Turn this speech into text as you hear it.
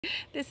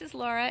This is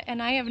Laura,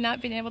 and I have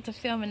not been able to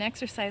film an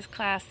exercise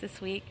class this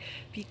week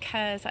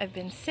because I've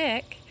been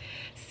sick.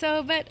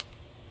 But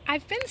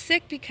I've been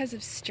sick because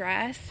of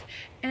stress,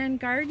 and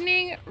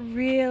gardening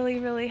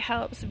really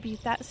helps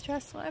beat that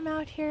stress while I'm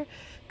out here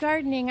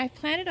gardening. I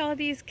planted all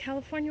these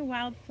California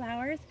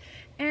wildflowers,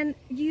 and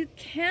you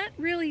can't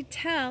really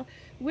tell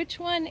which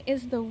one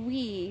is the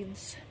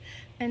weeds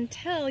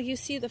until you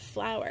see the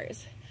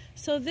flowers.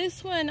 So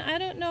this one, I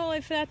don't know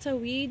if that's a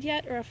weed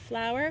yet or a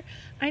flower.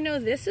 I know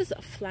this is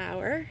a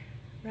flower,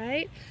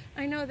 right?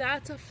 I know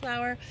that's a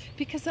flower,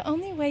 because the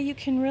only way you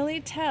can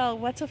really tell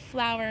what's a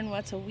flower and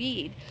what's a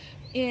weed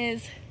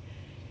is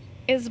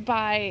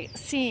by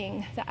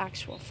seeing the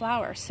actual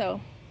flower. So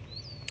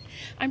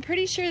I'm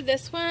pretty sure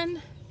this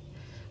one,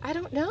 I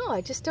don't know, I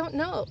just don't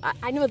know.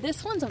 I know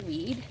this one's a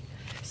weed,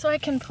 so I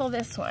can pull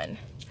this one.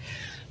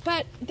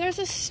 But there's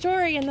a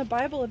story in the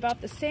Bible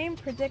about the same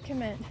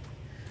predicament,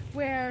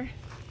 where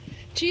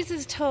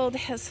Jesus told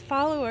his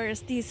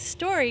followers these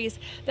stories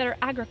that are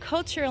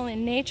agricultural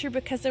in nature,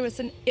 because it was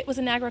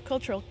an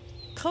agricultural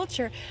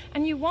culture,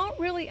 and you won't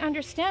really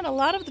understand a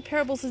lot of the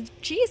parables of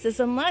Jesus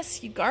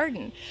unless you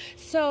garden.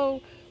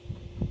 So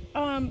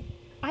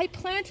I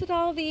planted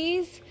all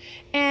these,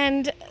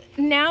 and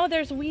now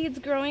there's weeds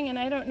growing, and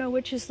I don't know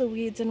which is the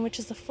weeds and which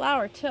is the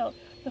flower till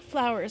the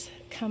flowers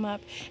come up.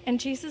 And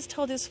Jesus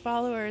told his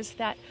followers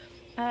that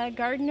a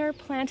gardener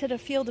planted a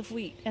field of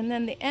wheat, and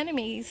then the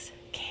enemies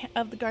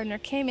of the gardener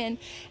came in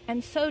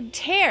and sowed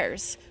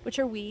tares, which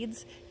are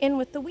weeds, in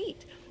with the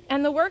wheat.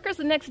 And the workers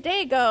the next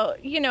day go,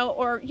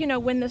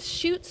 when the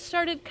shoots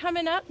started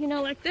coming up,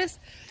 like this,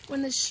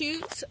 when the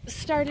shoots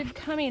started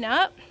coming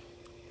up,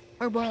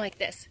 or more like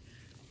this,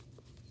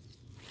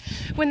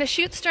 when the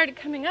shoots started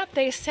coming up,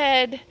 they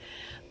said,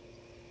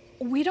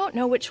 we don't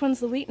know which one's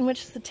the wheat and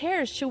which is the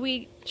tares. Should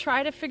we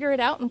try to figure it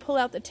out and pull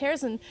out the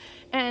tares?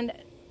 And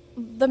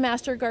the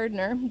master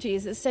gardener,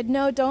 Jesus, said,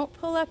 no, don't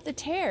pull up the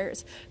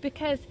tares,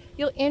 because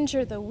you'll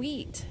injure the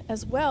wheat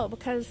as well,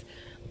 because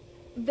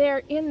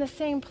they're in the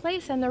same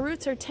place and the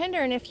roots are tender.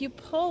 And if you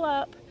pull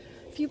up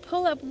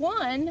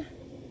one,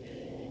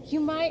 you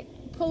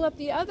might pull up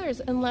the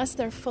others unless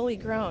they're fully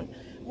grown.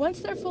 Once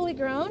they're fully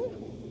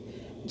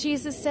grown,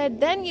 Jesus said,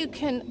 then you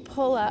can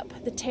pull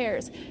up the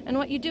tares. And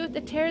what you do with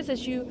the tares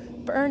is you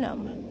burn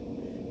them.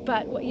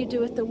 But what you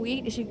do with the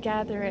wheat is you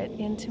gather it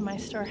into my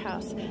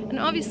storehouse. And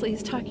obviously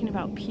he's talking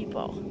about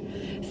people.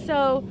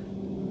 So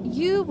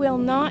you will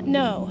not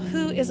know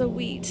who is a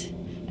wheat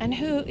and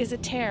who is a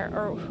tare,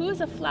 or who is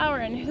a flower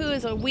and who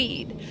is a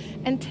weed,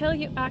 until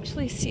you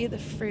actually see the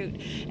fruit.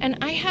 And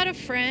I had a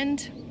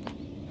friend,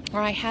 or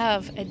I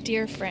have a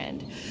dear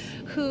friend,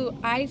 who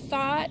I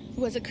thought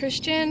was a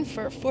Christian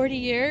for 40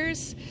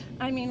 years.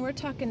 I mean, we're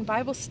talking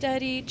Bible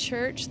study,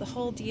 church, the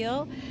whole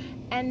deal.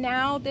 And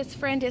now this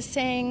friend is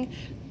saying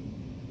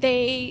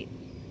they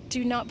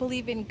do not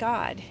believe in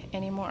God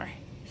anymore.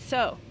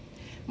 So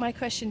my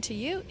question to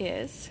you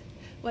is,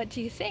 what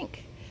do you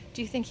think?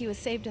 Do you think he was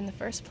saved in the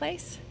first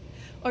place?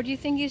 Or do you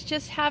think he's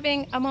just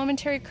having a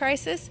momentary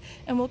crisis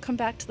and will come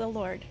back to the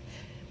Lord?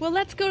 Well,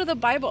 let's go to the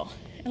Bible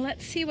and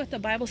let's see what the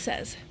Bible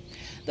says.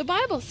 The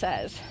Bible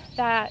says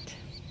that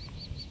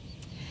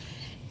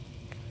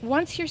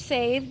once you're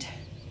saved,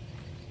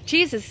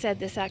 Jesus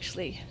said this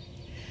actually.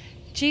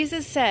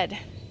 Jesus said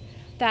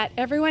that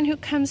everyone who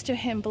comes to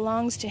him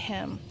belongs to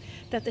him,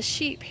 that the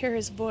sheep hear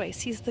his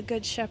voice. He's the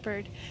good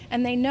shepherd,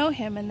 and they know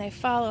him and they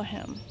follow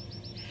him.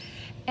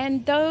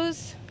 And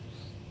those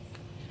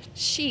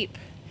sheep,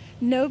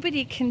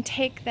 nobody can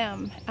take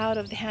them out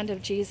of the hand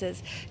of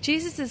Jesus.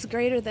 Jesus is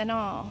greater than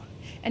all,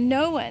 and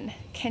no one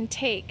can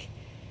take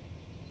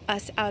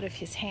us out of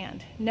his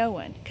hand. No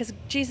one, because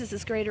Jesus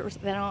is greater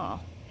than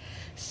all.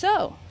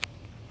 So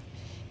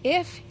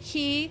if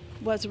he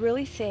was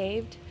really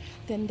saved,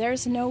 then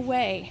there's no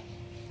way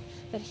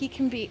that he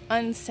can be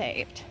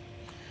unsaved.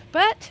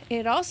 But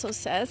it also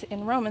says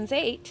in Romans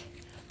 8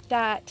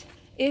 that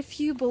if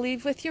you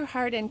believe with your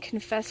heart and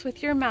confess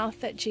with your mouth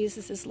that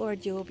Jesus is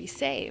Lord, you will be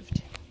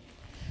saved.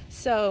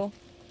 So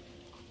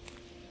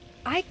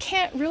I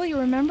can't really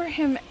remember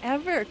him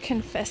ever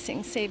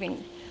confessing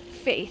saving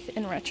faith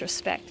in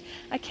retrospect.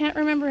 I can't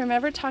remember him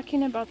ever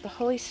talking about the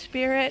Holy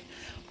Spirit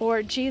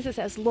or Jesus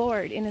as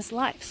Lord in his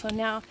life. So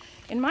now,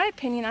 in my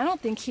opinion, I don't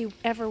think he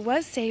ever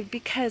was saved,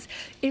 because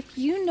if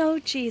you know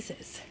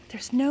Jesus,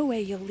 there's no way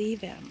you'll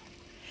leave him.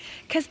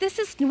 Because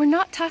we're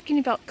not talking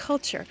about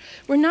culture.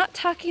 We're not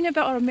talking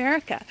about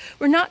America.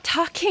 We're not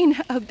talking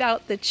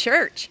about the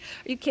church.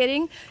 Are you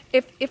kidding?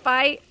 If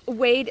I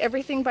weighed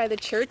everything by the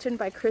church and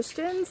by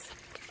Christians,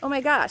 oh my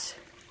gosh,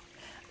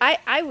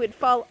 I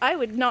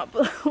would not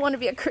want to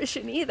be a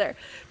Christian either.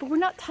 But we're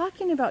not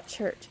talking about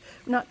church.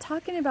 We're not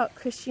talking about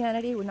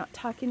Christianity. We're not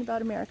talking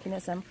about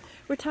Americanism.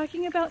 We're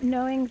talking about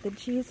knowing the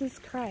Jesus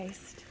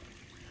Christ,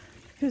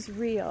 who's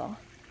real,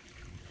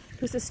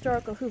 who's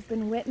historical, who've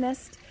been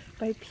witnessed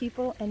by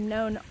people and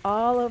known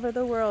all over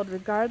the world,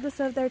 regardless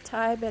of their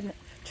tribe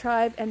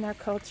and their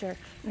culture.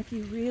 And if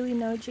you really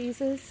know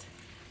Jesus,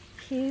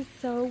 he's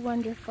so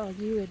wonderful,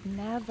 you would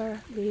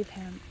never leave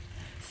him.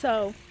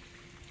 So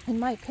in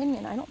my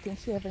opinion, I don't think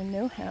he ever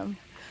knew him.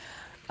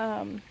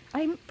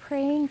 I'm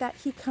praying that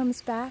he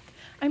comes back.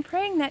 I'm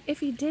praying that if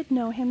he did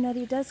know him, that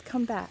he does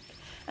come back.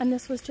 And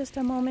this was just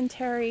a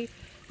momentary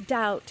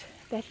doubt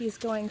that he's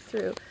going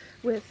through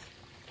with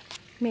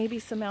maybe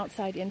some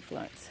outside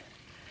influence,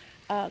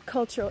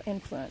 cultural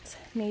influence.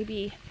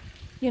 Maybe,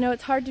 you know,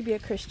 it's hard to be a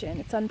Christian.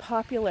 It's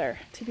unpopular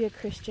to be a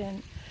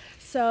Christian.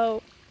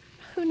 So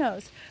who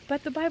knows?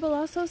 But the Bible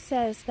also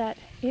says that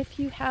if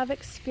you have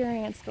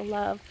experienced the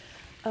love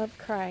of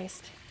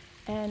Christ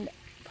and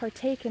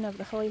partaken of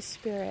the Holy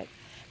Spirit,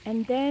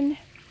 and then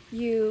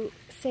you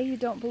say you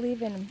don't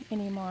believe in him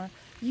anymore,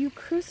 you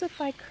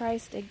crucify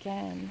Christ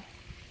again,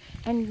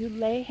 and you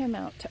lay him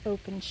out to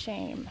open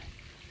shame.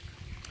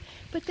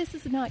 But this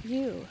is not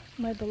you,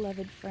 my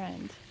beloved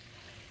friend.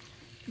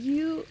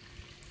 You,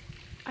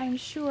 I'm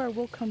sure,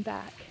 will come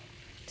back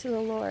to the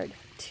Lord,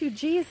 to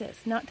Jesus,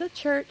 not to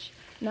church,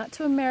 not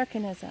to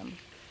Americanism,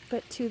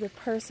 but to the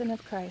person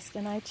of Christ.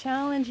 And I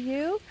challenge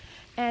you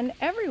and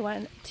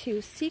everyone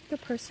to seek the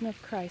person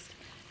of Christ,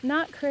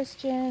 not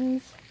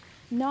Christians,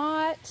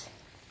 not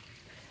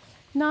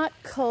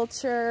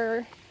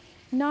culture,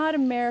 not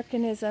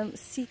Americanism.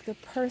 Seek the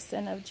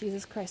person of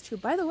Jesus Christ, who,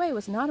 by the way,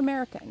 was not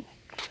American,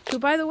 who,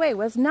 by the way,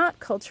 was not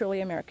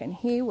culturally American.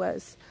 He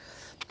was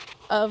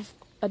of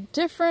a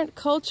different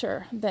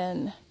culture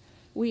than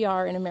we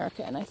are in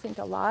America. And I think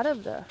a lot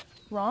of the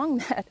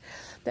wrong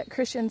that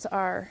Christians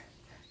are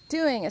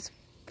doing is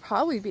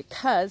probably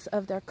because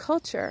of their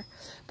culture.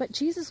 But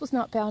Jesus was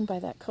not bound by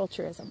that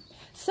culturism.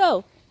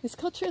 So, is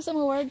culturism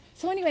a word?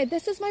 So anyway,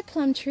 this is my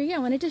plum tree. I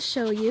wanted to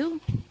show you.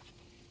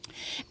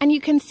 And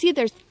you can see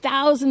there's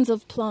thousands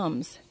of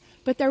plums,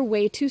 but they're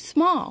way too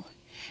small.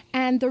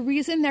 And the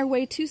reason they're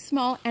way too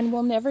small and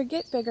will never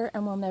get bigger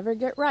and will never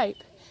get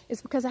ripe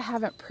is because I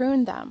haven't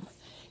pruned them.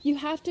 You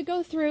have to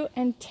go through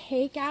and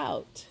take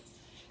out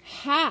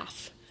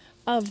half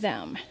of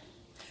them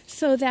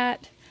so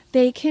that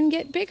they can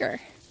get bigger.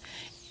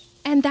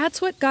 And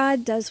that's what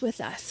God does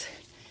with us.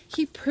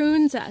 He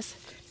prunes us.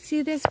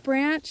 See this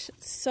branch?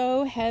 It's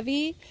so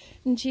heavy.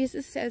 And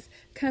Jesus says,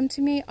 "Come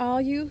to me, all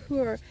you who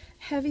are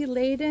heavy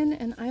laden,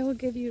 and I will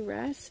give you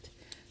rest.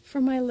 For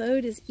my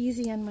load is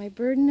easy and my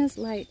burden is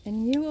light,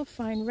 and you will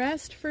find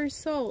rest for your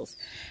souls."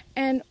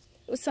 And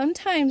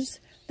sometimes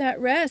that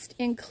rest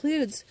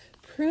includes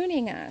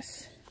pruning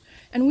us.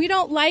 And we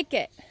don't like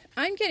it.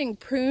 I'm getting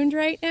pruned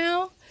right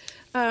now.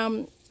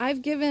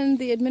 I've given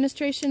the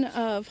administration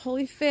of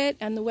WholyFit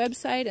and the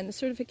website and the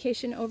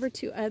certification over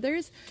to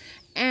others,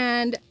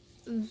 and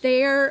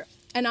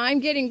I'm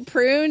getting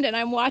pruned, and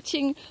I'm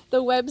watching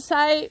the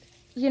website,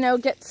 you know,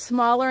 get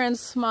smaller and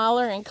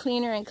smaller and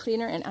cleaner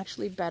and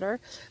actually better.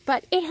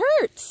 But it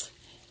hurts.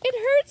 It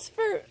hurts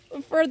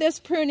for this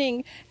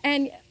pruning.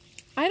 And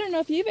I don't know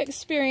if you've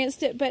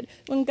experienced it, but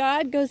when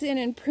God goes in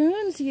and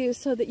prunes you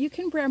so that you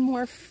can bear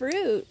more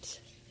fruit,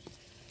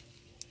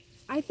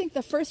 I think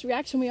the first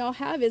reaction we all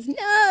have is,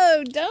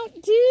 no,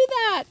 don't do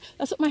that.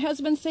 That's what my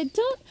husband said.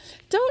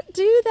 Don't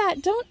do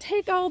that. Don't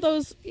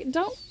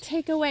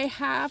take away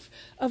half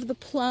of the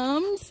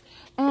plums.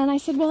 And I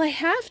said, well, I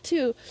have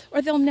to,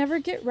 or they'll never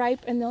get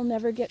ripe and they'll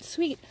never get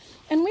sweet.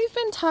 And we've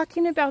been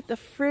talking about the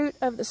fruit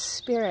of the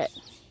Spirit.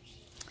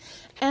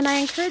 And I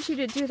encourage you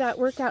to do that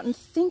workout and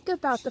think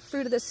about the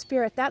fruit of the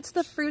Spirit. That's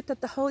the fruit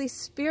that the Holy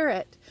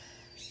Spirit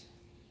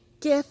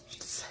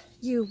gifts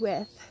you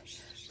with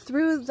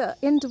through the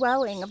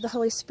indwelling of the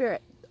Holy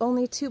Spirit,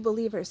 only to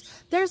believers.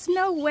 There's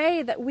no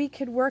way that we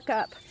could work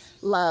up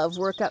love,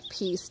 work up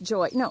peace,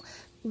 joy. No,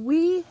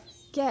 we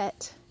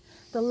get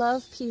the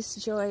love, peace,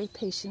 joy,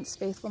 patience,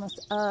 faithfulness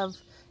of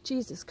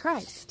Jesus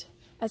Christ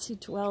as he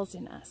dwells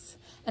in us.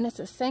 And it's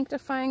a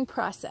sanctifying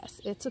process.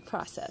 It's a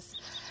process.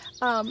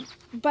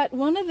 But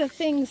one of the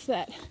things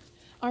that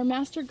our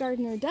Master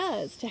Gardener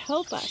does to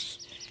help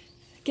us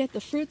get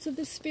the fruits of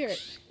the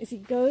Spirit is he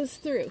goes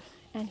through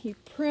and he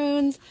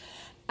prunes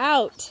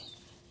out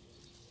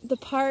the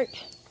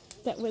part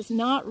that was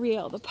not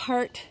real, the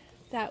part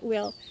that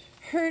will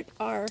hurt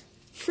our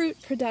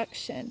fruit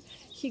production.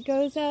 He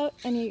goes out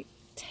and he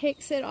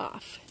takes it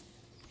off.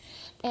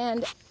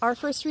 And our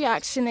first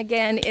reaction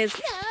again is,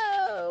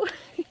 no!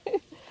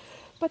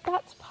 But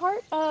that's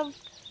part of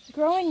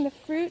growing the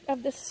fruit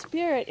of the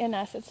Spirit in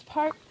us. It's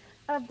part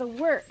of the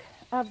work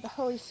of the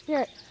Holy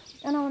Spirit.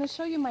 And I want to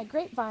show you my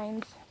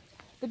grapevines,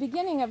 the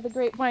beginning of the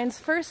grapevines.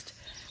 First,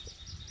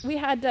 we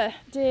had to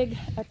dig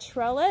a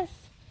trellis,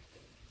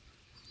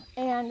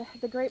 and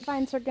the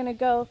grapevines are going to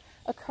go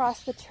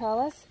across the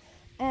trellis,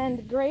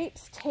 and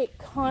grapes take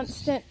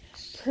constant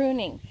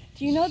pruning.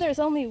 Do you know there's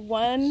only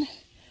one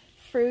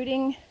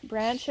fruiting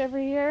branch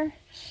every year,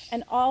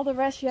 and all the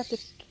rest you have to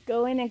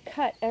go in and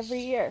cut every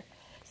year?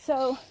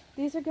 So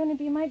these are going to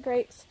be my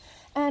grapes.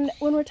 And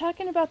when we're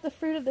talking about the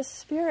fruit of the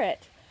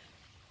Spirit,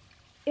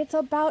 it's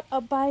about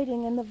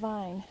abiding in the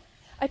vine.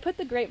 I put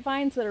the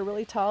grapevines that are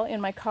really tall in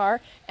my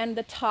car, and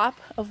the top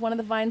of one of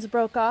the vines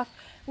broke off.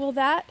 Well,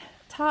 that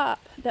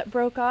top that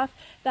broke off,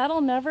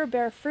 that'll never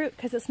bear fruit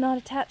because it's not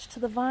attached to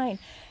the vine.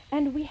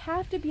 And we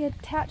have to be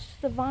attached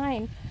to the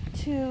vine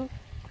to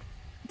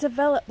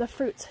develop the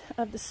fruits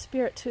of the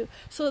Spirit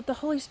so that the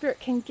Holy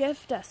Spirit can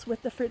gift us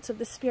with the fruits of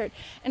the Spirit.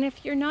 And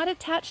if you're not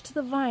attached to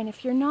the vine,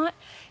 if you're not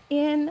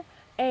in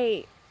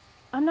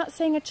I'm not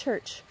saying a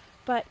church,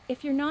 but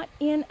if you're not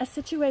in a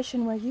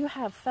situation where you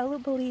have fellow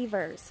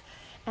believers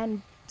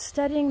and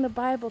studying the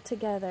Bible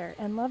together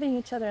and loving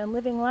each other and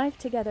living life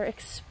together,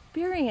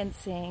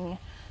 experiencing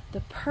the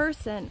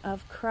person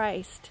of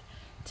Christ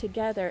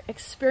together,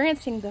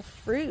 experiencing the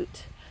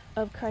fruit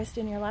of Christ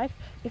in your life,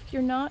 if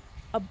you're not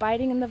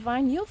abiding in the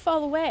vine, you'll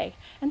fall away,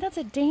 and that's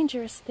a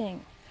dangerous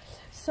thing.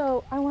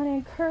 So I want to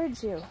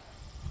encourage you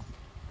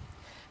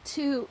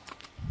to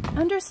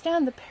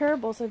understand the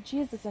parables of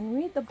Jesus and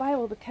read the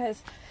Bible,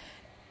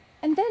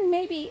 and then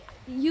maybe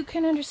you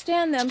can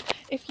understand them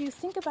if you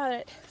think about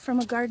it from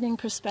a gardening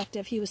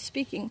perspective. He was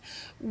speaking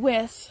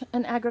with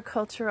an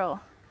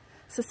agricultural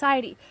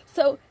society.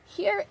 So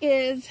here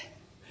is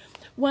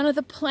one of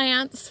the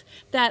plants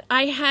that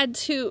I had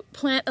to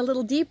plant a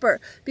little deeper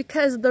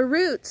because the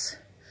roots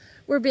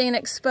were being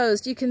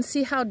exposed. You can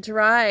see how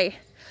dry.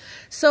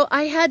 So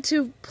I had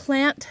to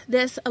plant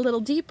this a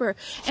little deeper.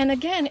 And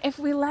again, if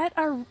we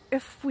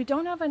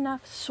don't have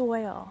enough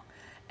soil,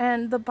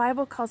 and the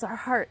Bible calls our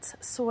hearts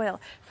soil,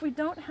 if we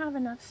don't have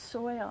enough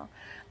soil,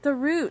 the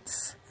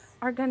roots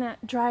are going to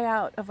dry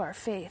out of our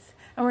faith,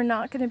 and we're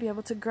not going to be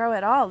able to grow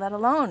at all, let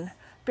alone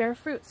bear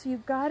fruit. So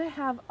you've got to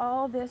have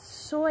all this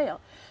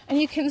soil.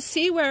 And you can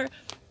see where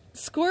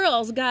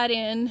squirrels got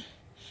in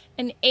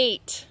and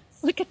ate.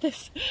 Look at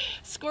this.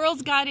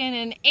 Squirrels got in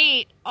and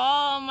ate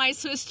all my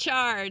Swiss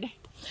chard.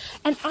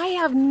 And I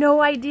have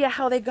no idea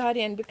how they got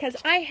in because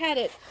I had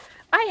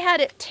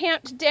it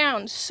tamped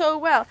down so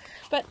well.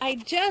 But I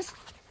just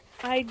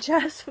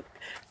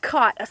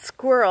caught a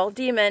squirrel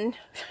demon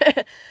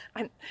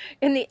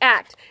in the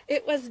act.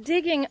 It was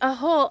digging a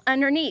hole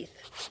underneath.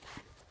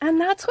 And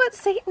that's what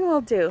Satan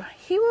will do.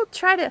 He will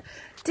try to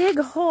dig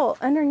a hole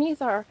underneath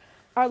our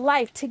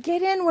life to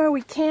get in where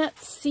we can't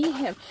see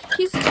him.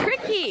 He's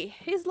tricky.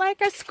 He's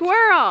like a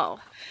squirrel.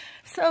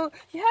 So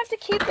you have to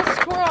keep the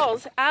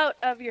squirrels out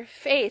of your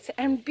faith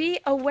and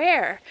be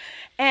aware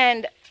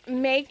and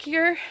make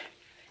your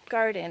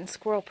garden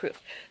squirrel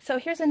proof. So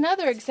here's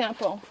another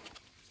example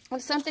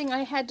of something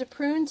I had to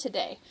prune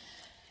today.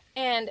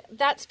 And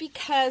that's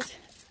because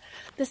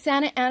the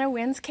Santa Ana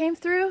winds came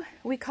through.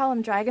 We call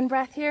them dragon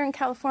breath here in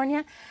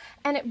California.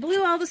 And it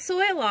blew all the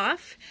soil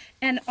off,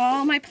 and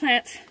all my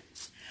plants,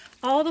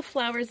 all the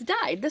flowers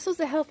died. This was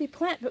a healthy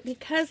plant, but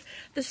because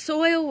the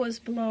soil was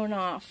blown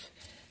off,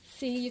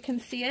 see, you can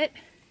see it.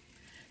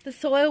 The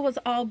soil was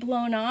all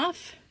blown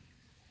off.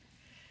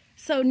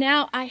 So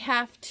now I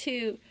have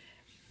to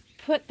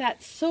put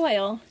that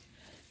soil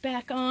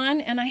back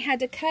on, and I had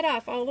to cut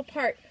off all the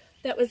part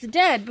that was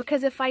dead,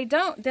 because if I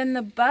don't, then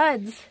the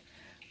buds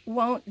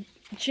won't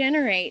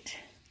generate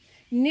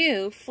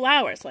new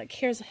flowers. Like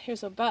here's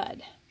a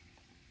bud.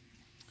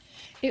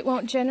 It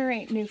won't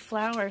generate new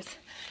flowers.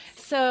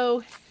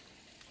 So,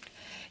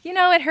 you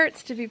know, it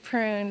hurts to be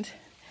pruned.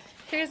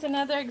 Here's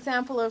another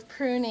example of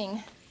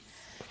pruning.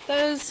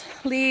 Those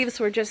leaves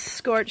were just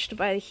scorched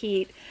by the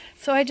heat,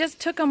 so I just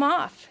took them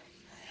off.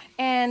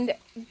 And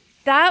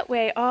that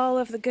way all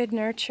of the good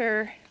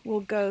nurture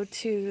will go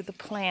to the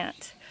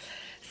plant.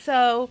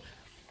 So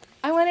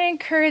I want to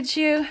encourage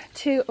you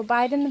to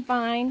abide in the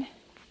vine,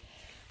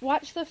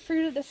 watch the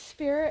fruit of the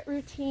Spirit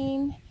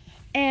routine,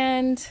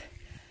 and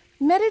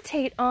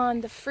meditate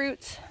on the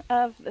fruits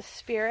of the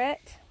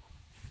Spirit.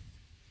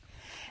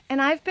 And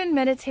I've been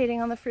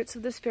meditating on the fruits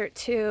of the Spirit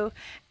too.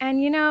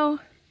 And you know,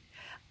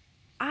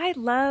 I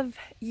love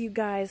you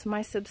guys,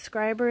 my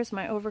subscribers,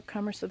 my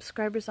Overcomer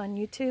subscribers on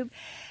YouTube.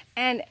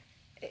 And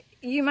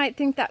you might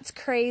think that's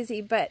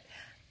crazy, but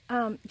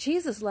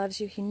Jesus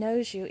loves you. He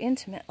knows you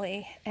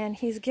intimately. And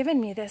he's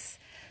given me this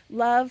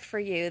love for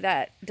you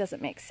that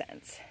doesn't make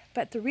sense.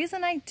 But the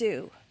reason I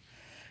do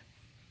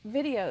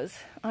videos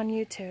on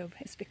YouTube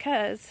is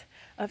because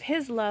of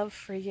his love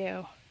for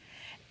you,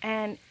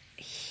 and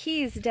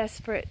he's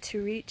desperate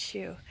to reach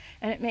you,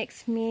 and it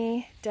makes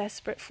me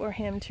desperate for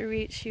him to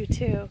reach you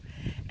too.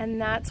 And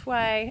that's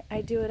why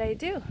I do what I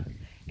do.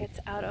 It's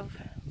out of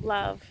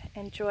love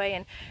and joy.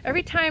 And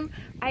every time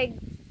I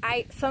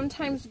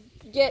sometimes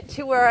get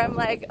to where I'm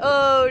like,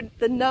 oh,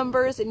 the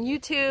numbers and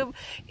YouTube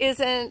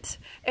isn't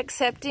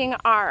accepting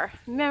our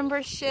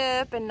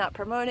membership and not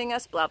promoting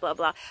us, blah, blah,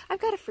 blah. I've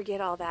got to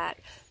forget all that.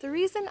 The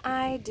reason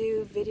I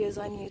do videos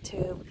on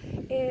YouTube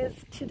is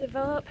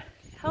to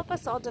help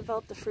us all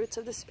develop the fruits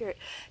of the Spirit,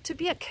 to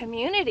be a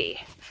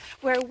community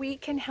where we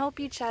can help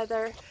each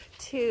other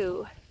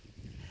to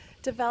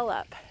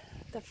develop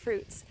the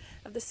fruits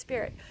of the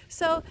Spirit.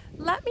 So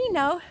let me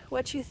know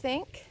what you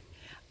think.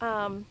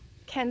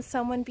 Can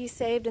someone be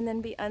saved and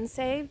then be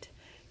unsaved?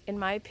 In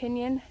my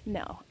opinion,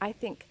 no. I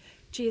think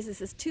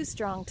Jesus is too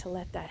strong to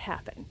let that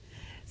happen.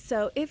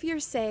 So if you're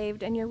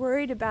saved and you're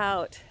worried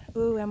about,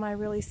 ooh, am I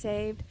really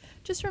saved?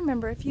 Just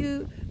remember, if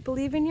you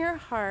believe in your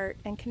heart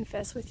and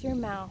confess with your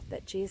mouth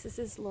that Jesus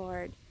is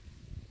Lord,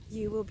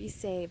 you will be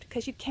saved,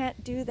 because you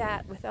can't do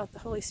that without the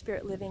Holy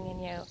Spirit living in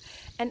you.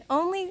 And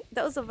only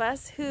those of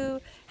us who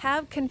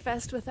have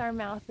confessed with our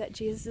mouth that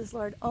Jesus is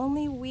Lord,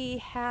 only we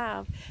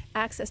have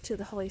access to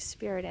the Holy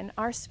Spirit, and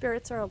our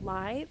spirits are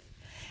alive.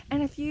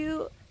 And if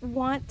you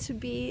want to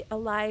be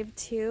alive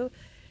too,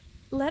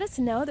 let us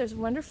know. There's a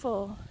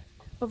wonderful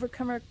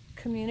Overcomer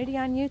community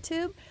on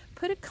YouTube.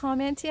 Put a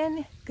comment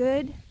in,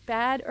 good,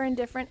 bad, or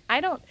indifferent. I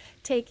don't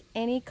take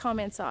any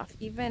comments off,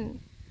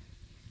 even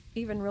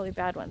really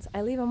bad ones.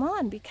 I leave them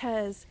on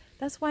because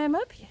that's why I'm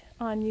up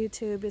on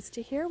YouTube, is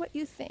to hear what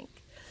you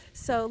think.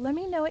 So let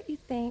me know what you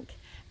think,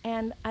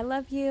 and I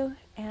love you,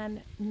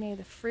 and may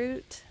the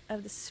fruit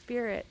of the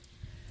Spirit,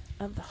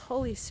 of the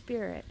Holy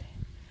Spirit,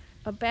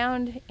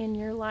 abound in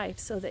your life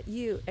so that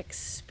you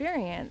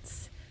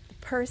experience the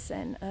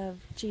person of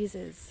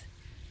Jesus.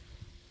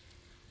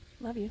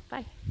 Love you.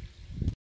 Bye.